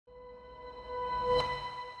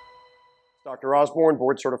Dr. Osborn,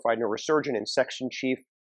 board-certified neurosurgeon and section chief,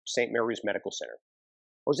 St. Mary's Medical Center.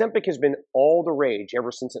 Ozempic has been all the rage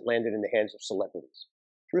ever since it landed in the hands of celebrities.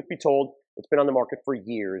 Truth be told, it's been on the market for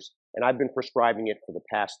years, and I've been prescribing it for the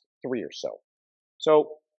past 3 or so. So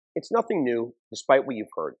it's nothing new, despite what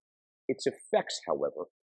you've heard. Its effects, however,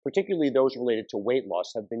 particularly those related to weight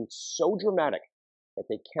loss, have been so dramatic that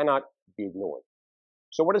they cannot be ignored.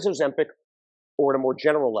 So what is Ozempic? Or at a more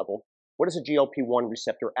general level, what is a GLP-1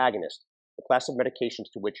 receptor agonist, the class of medications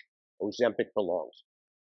to which Ozempic belongs?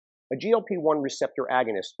 A GLP-1 receptor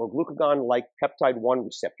agonist, or glucagon-like peptide-1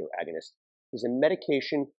 receptor agonist, is a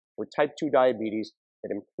medication for type 2 diabetes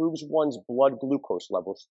that improves one's blood glucose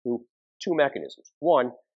levels through two mechanisms.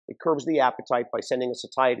 One, it curbs the appetite by sending a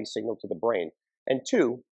satiety signal to the brain. And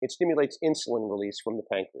two, it stimulates insulin release from the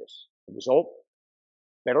pancreas. The result?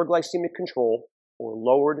 Better glycemic control or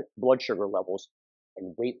lowered blood sugar levels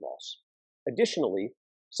and weight loss. Additionally,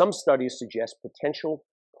 some studies suggest potential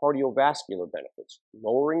cardiovascular benefits,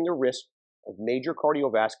 lowering the risk of major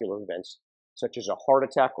cardiovascular events such as a heart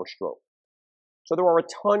attack or stroke. So there are a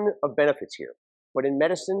ton of benefits here, but in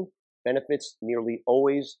medicine, benefits nearly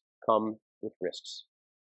always come with risks.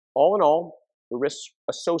 All in all, the risks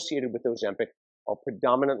associated with Ozempic are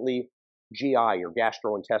predominantly GI or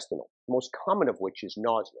gastrointestinal, the most common of which is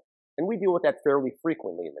nausea. And we deal with that fairly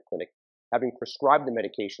frequently in the clinic, having prescribed the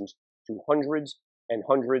medications to hundreds and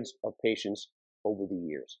hundreds of patients over the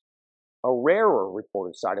years. A rarer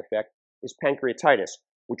reported side effect is pancreatitis,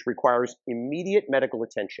 which requires immediate medical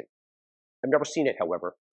attention. I've never seen it,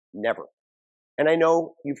 however, never. And I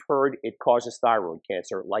know you've heard it causes thyroid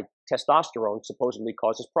cancer, like testosterone supposedly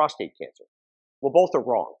causes prostate cancer. Well, both are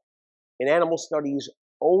wrong. In animal studies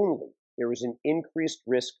only, there is an increased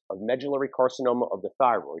risk of medullary carcinoma of the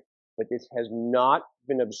thyroid, but this has not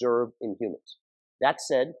been observed in humans. That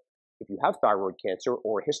said, if you have thyroid cancer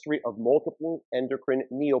or a history of multiple endocrine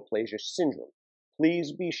neoplasia syndrome,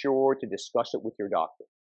 please be sure to discuss it with your doctor.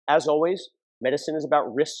 As always, medicine is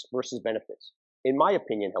about risks versus benefits. In my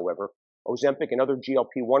opinion, however, Ozempic and other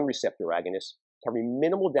GLP-1 receptor agonists carry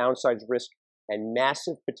minimal downside risk and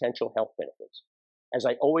massive potential health benefits. As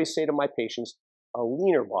I always say to my patients, a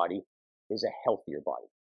leaner body is a healthier body.